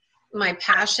my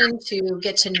passion to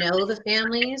get to know the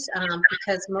families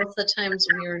because most of the times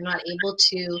we were not able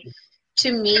to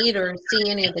meet or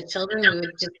see any of the children. We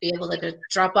would just be able to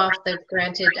drop off the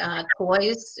granted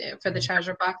toys for the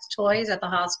treasure box toys at the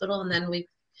hospital. And then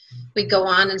we'd go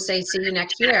on and say, see you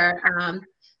next year.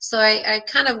 So I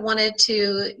kind of wanted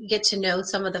to get to know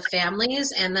some of the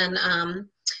families, and then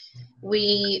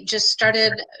we just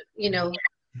started,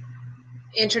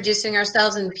 introducing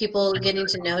ourselves and people getting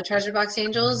to know Treasure Box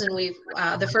Angels. And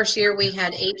the first year we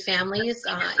had 8 families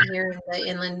here in the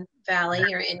Inland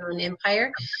Valley or Inland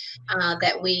Empire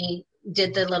that we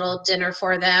did the little dinner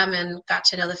for them and got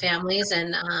to know the families,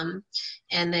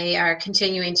 and they are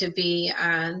continuing to be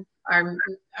our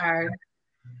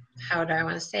how do I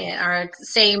want to say it? Our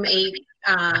same 8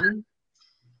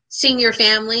 senior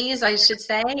families, I should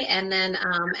say. And then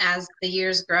as the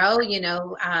years grow,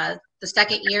 the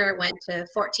second year it went to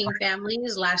 14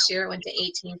 families. Last year it went to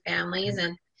 18 families.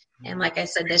 And like I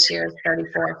said, this year is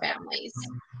 34 families.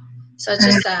 So it's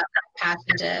just a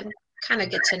passion kind of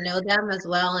get to know them as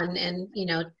well, and you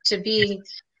know, to be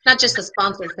not just a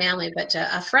sponsored family, but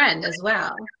to a friend as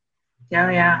well. Oh,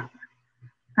 yeah.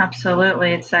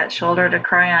 Absolutely. It's that shoulder to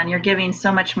cry on. You're giving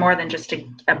so much more than just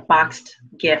a boxed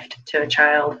gift to a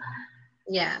child.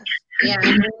 Yeah. Yeah.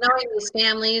 And knowing these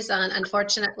families,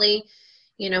 unfortunately,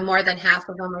 you know, more than half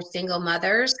of them are single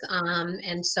mothers.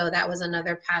 And so that was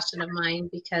another passion of mine,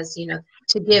 because, you know,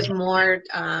 to give more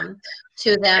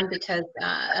to them, because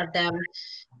of them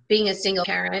being a single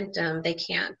parent, they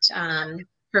can't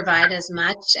provide as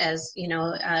much as, you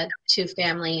know, two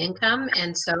family income.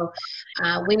 And so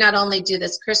we not only do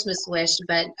this Christmas wish,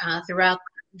 but throughout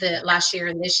the last year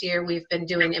and this year, we've been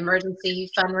doing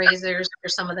emergency fundraisers for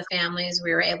some of the families.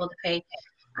 We were able to pay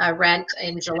rent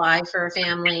in July for a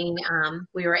family.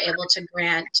 We were able to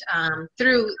grant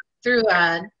through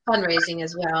fundraising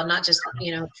as well, not just,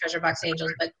 you know, Treasure Box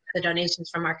Angels, but the donations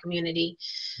from our community.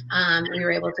 We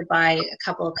were able to buy a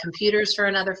couple of computers for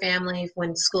another family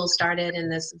when school started and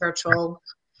this virtual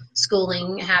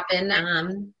schooling happened.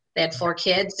 They had 4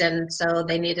 kids, and so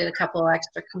they needed a couple of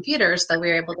extra computers, so we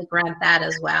were able to grant that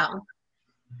as well.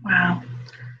 Wow.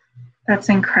 That's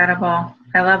incredible.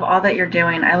 I love all that you're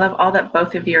doing. I love all that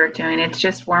both of you are doing. It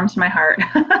just warms my heart.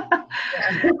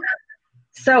 Yeah.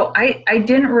 So I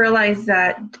didn't realize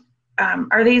that,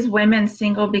 are these women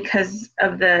single because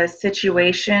of the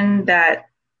situation that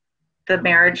the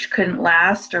marriage couldn't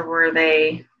last, or were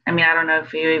they, I mean, I don't know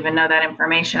if you even know that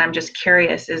information. I'm just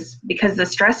curious, is because the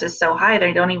stress is so high,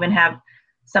 they don't even have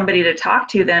somebody to talk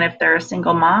to then if they're a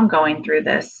single mom going through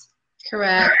this.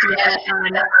 Correct. Yeah.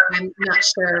 I'm not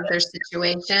sure of their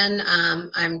situation.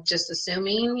 I'm just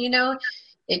assuming, you know,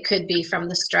 it could be from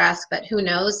the stress, but who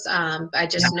knows? I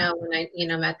just know when I, you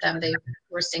know, met them, they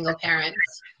were single parents.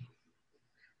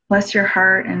 Bless your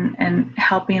heart, and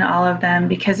helping all of them,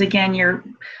 because again,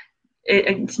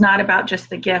 it's not about just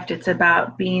the gift. It's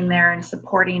about being there and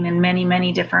supporting in many,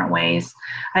 many different ways.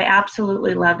 I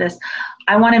absolutely love this.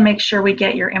 I want to make sure we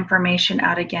get your information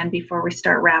out again before we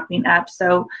start wrapping up.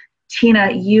 So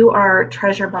Tina, you are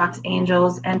Treasure Box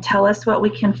Angels, and tell us what we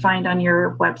can find on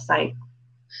your website.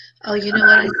 Oh, you know what?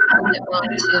 I found it wrong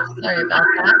too. Sorry about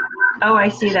that. Oh, I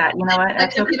see that. You know what? My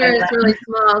computer is really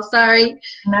small. Sorry.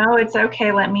 No, it's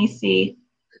okay. Let me see.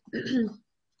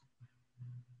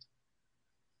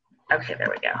 Okay, there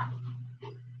we go.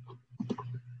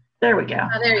 There we go.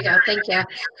 Oh, there you go. Thank you.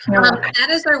 That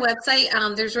is our website.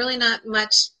 There's really not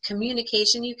much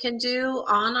communication you can do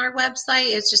on our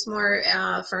website. It's just more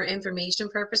for information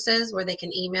purposes, where they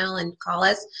can email and call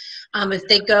us. If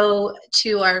they go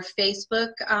to our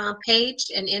Facebook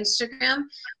page and Instagram,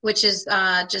 which is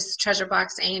just Treasure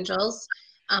Box Angels,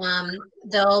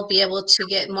 they'll be able to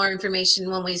get more information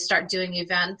when we start doing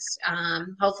events,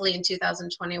 hopefully in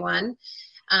 2021.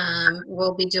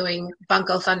 We'll be doing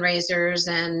bunco fundraisers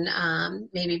and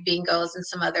maybe bingos and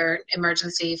some other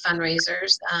emergency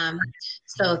fundraisers.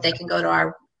 So if they can go to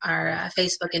our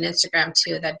Facebook and Instagram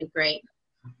too, that'd be great.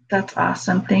 That's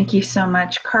awesome. Thank you so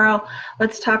much. Carl,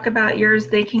 let's talk about yours.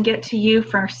 They can get to you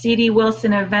from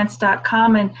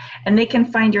cdwilsonevents.com, and they can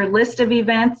find your list of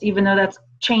events, even though that's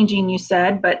changing, you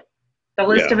said, but the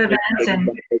list of events. And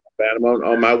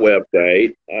on my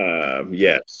website,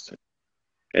 yes.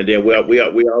 And then we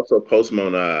also post them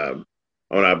on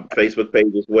our Facebook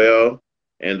page as well,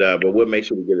 and but we'll make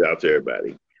sure we get it out to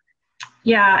everybody.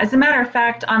 Yeah, as a matter of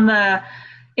fact,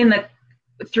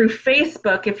 through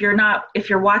Facebook, if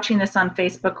you're watching this on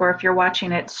Facebook, or if you're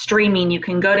watching it streaming, you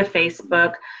can go to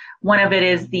Facebook. One of it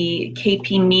is the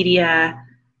KP Media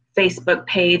Facebook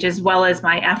page, as well as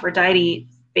my Aphrodite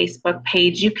Facebook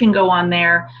page. You can go on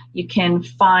there. You can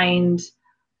find.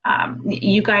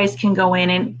 You guys can go in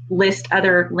and list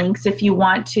other links if you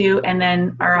want to, and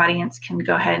then our audience can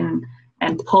go ahead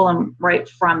and pull them right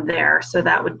from there. So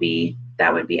that would be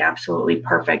absolutely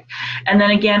perfect. And then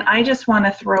again, I just want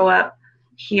to throw up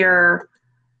here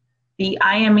the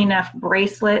I Am Enough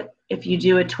bracelet. If you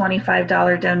do a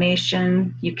 $25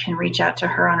 donation, you can reach out to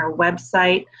her on her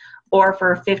website, or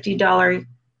for a $50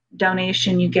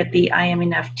 donation, you get the I Am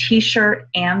Enough t-shirt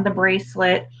and the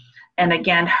bracelet. And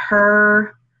again,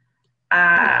 her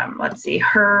let's see,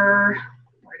 where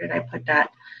did I put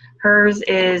that? Hers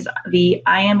is the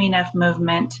I Am Enough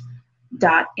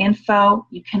movement.info.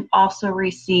 You can also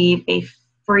receive a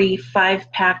free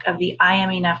 5-pack of the I Am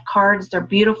Enough cards. They're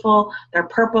beautiful. They're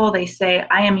purple. They say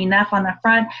I Am Enough on the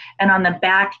front, and on the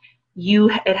back,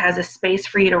 it has a space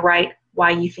for you to write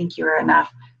why you think you're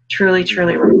enough. Truly,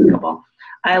 truly remarkable.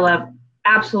 I love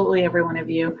absolutely every one of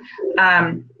you.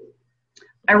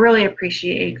 I really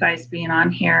appreciate you guys being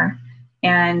on here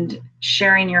and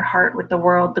sharing your heart with the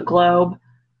world, the globe.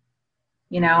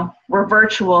 we're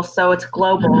virtual, so it's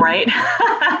global, right?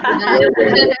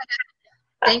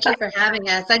 Thank you for having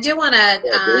us. I do want to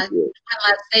one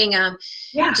last thing,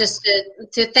 just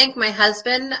to thank my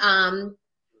husband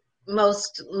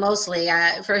mostly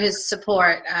for his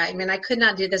support. I mean, I could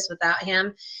not do this without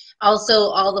him. Also,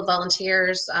 all the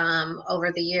volunteers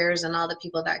over the years and all the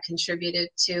people that contributed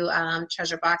to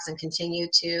Treasure Box and continue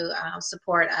to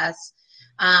support us.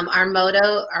 Our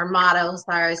motto,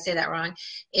 sorry, I say that wrong,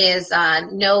 is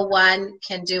no one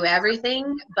can do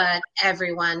everything, but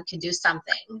everyone can do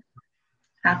something.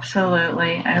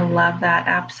 Absolutely. I love that.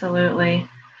 Absolutely.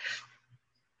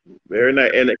 Very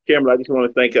nice. And Kimberly, I just want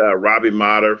to thank Robbie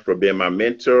Motter for being my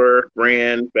mentor,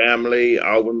 friend, family,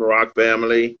 Alvin Maroc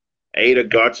family, Ada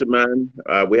Gotcherman.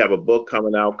 We have a book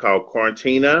coming out called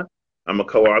Quarantina. I'm a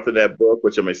co-author of that book,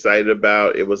 which I'm excited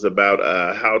about. It was about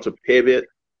how to pivot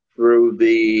through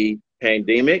the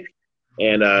pandemic.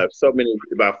 And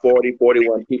about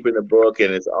 41 people in the book,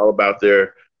 and it's all about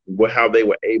how they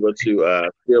were able to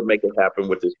still make it happen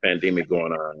with this pandemic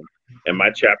going on. And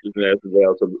my chapter's in there as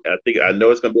well. So I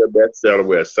know it's going to be a bestseller.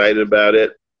 We're excited about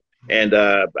it. And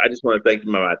I just want to thank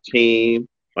my team,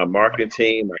 my marketing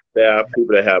team, my staff,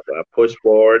 people that have pushed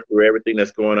forward through everything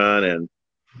that's going on. And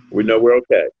we know we're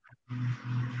okay.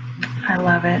 I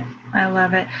love it. I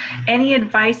love it. Any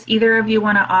advice either of you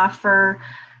want to offer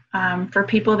for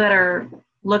people that are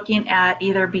looking at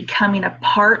either becoming a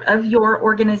part of your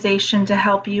organization to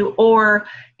help you, or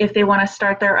if they want to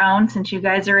start their own, since you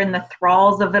guys are in the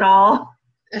thralls of it all?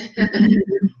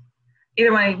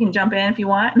 Either one, you can jump in if you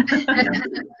want.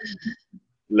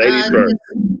 Ladies first.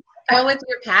 Go with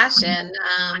your passion,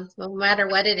 no matter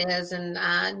what it is, and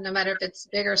no matter if it's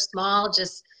big or small,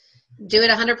 just do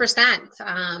it 100%.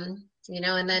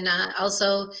 And then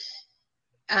also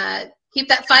keep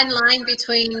that fine line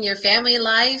between your family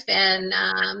life and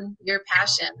your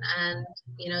passion, and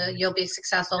you'll be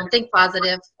successful. And think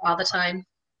positive all the time.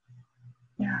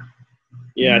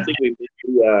 Yeah, I think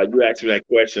you asked me that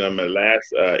question on my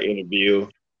last interview,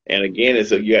 and again,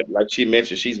 like she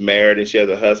mentioned, she's married and she has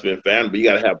a husband and family, but you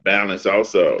got to have balance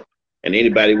also. And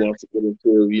anybody wants to get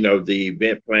into the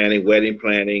event planning, wedding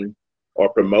planning, or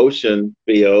promotion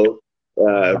field,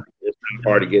 it's not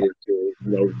hard to get into.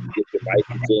 Get your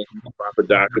licensing, proper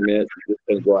documents. You just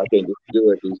can't go out there and just do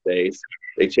it these days.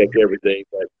 They check everything,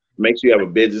 but make sure you have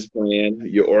a business plan.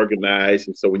 You're organized,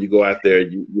 and so when you go out there,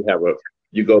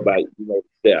 you go by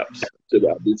steps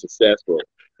to be successful.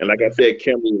 And like I said,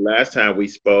 Kimberly, last time we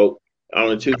spoke,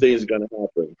 only two things are going to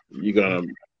happen. You're going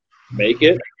to make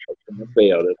it, or you're going to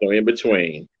fail. There's no in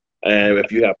between. And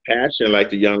if you have passion, like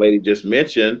the young lady just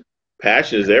mentioned,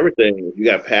 passion is everything. If you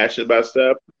got passion about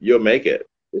stuff, you'll make it.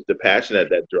 It's the passion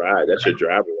that drive. That's your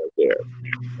driver right there.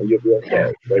 And you'll be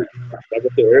okay. Like I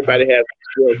said, everybody has a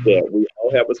skill set. We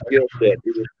all have a skill set.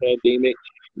 Through this pandemic,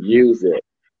 use it.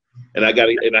 And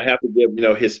I have to give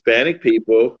Hispanic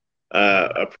people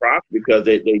a prop, because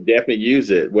they definitely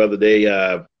use it. Whether they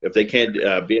if they can't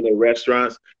be in their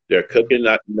restaurants, they're cooking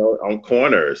on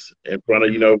corners in front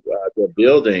of their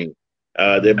building.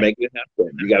 They're making it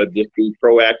happen. You got to just be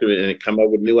proactive and come up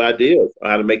with new ideas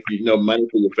on how to make money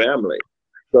for your family.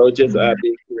 So just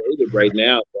being creative right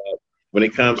now. When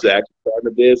it comes to actually starting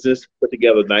a business, put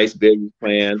together a nice business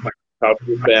plan, talk to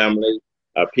your family,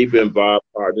 people involved,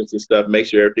 partners and stuff. Make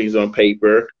sure everything's on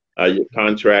paper, your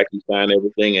contract, you sign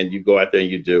everything, and you go out there and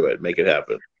you do it. Make it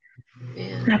happen.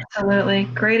 Yeah. Absolutely.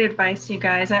 Great advice, you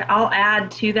guys. I'll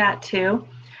add to that too.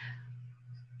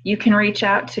 You can reach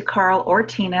out to Carl or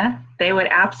Tina. They would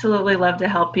absolutely love to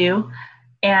help you.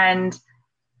 And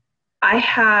I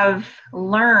have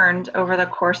learned over the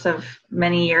course of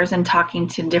many years in talking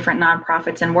to different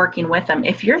nonprofits and working with them,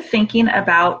 if you're thinking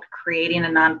about creating a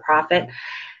nonprofit,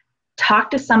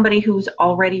 talk to somebody who's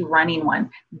already running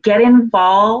one. Get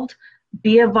involved,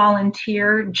 be a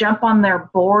volunteer, jump on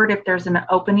their board if there's an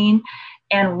opening,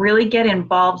 and really get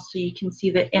involved so you can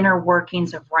see the inner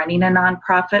workings of running a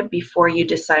nonprofit before you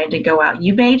decide to go out.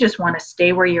 You may just want to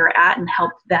stay where you're at and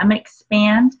help them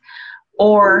expand,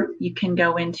 or you can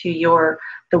go into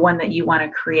the one that you want to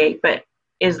create. But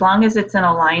as long as it's in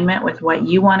alignment with what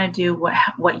you want to do,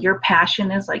 what your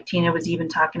passion is, like Tina was even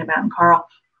talking about and Carl,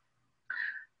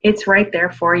 it's right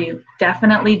there for you.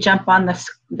 Definitely jump on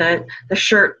the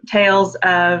shirt tails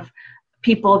of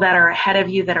people that are ahead of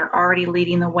you, that are already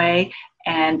leading the way.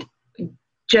 And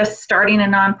just starting a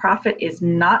nonprofit is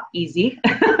not easy.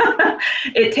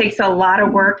 It takes a lot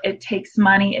of work. It takes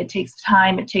money. It takes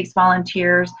time. It takes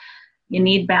volunteers. You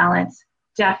need balance.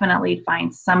 Definitely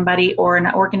find somebody or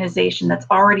an organization that's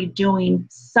already doing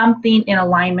something in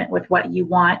alignment with what you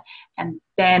want, and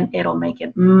then it'll make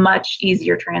it much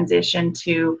easier transition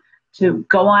to to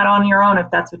go on your own if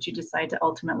that's what you decide to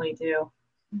ultimately do.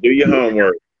 Do your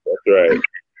homework. That's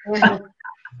right.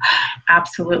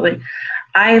 Absolutely.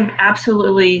 I've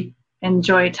absolutely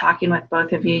enjoyed talking with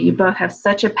both of you. You both have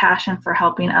such a passion for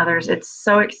helping others. It's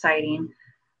so exciting.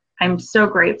 I'm so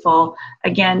grateful.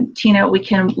 Again, Tina, we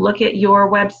can look at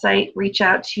your website, reach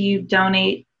out to you,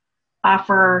 donate,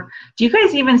 offer. Do you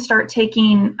guys even start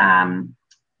taking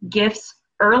gifts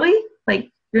early?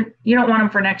 Like you don't want them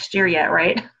for next year yet,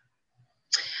 right?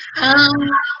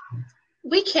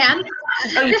 We can.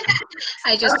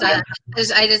 I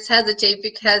just hesitate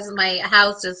because my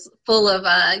house is full of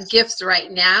gifts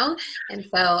right now, and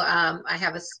so I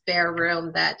have a spare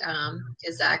room that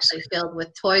is actually filled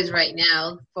with toys right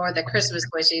now for the Christmas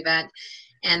Wish event.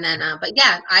 And then, but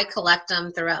yeah, I collect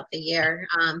them throughout the year.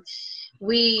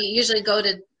 We usually go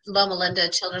to Loma Linda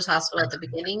Children's Hospital at the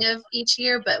beginning of each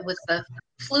year, but with the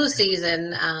flu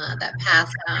season that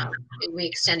passed, we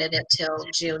extended it till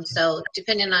June. So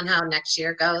depending on how next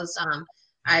year goes,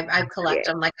 I collect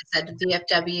them. Like I said,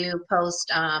 VFW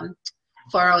Post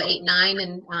 4089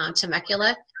 in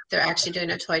Temecula. They're actually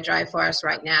doing a toy drive for us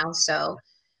right now. So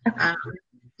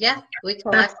yeah, we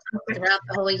collect throughout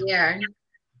the whole year.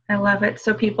 I love it.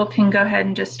 So people can go ahead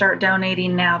and just start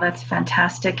donating now. That's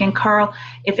fantastic. And Carl,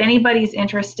 if anybody's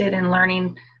interested in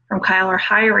learning from Kyle or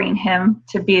hiring him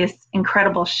to be an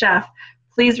incredible chef,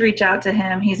 please reach out to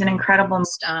him. He's an incredible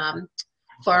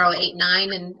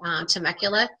 4089 in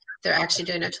Temecula. They're actually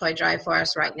doing a toy drive for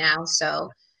us right now. So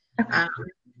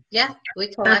yeah,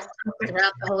 we collect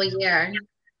throughout the whole year.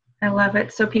 I love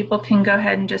it. So people can go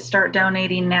ahead and just start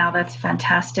donating now. That's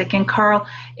fantastic. And Carl,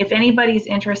 if anybody's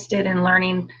interested in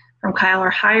learning from Kyle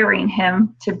or hiring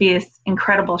him to be an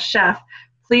incredible chef,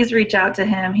 please reach out to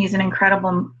him. He's an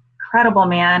incredible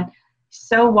man,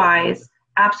 so wise.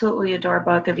 Absolutely adore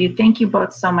both of you. Thank you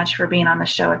both so much for being on the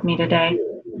show with me today.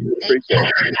 Thank you.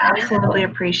 Absolutely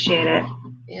appreciate it.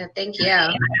 Yeah, thank you.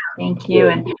 Thank you.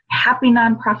 And happy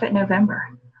Nonprofit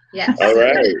November. Yes. All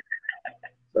right.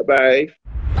 Bye-bye.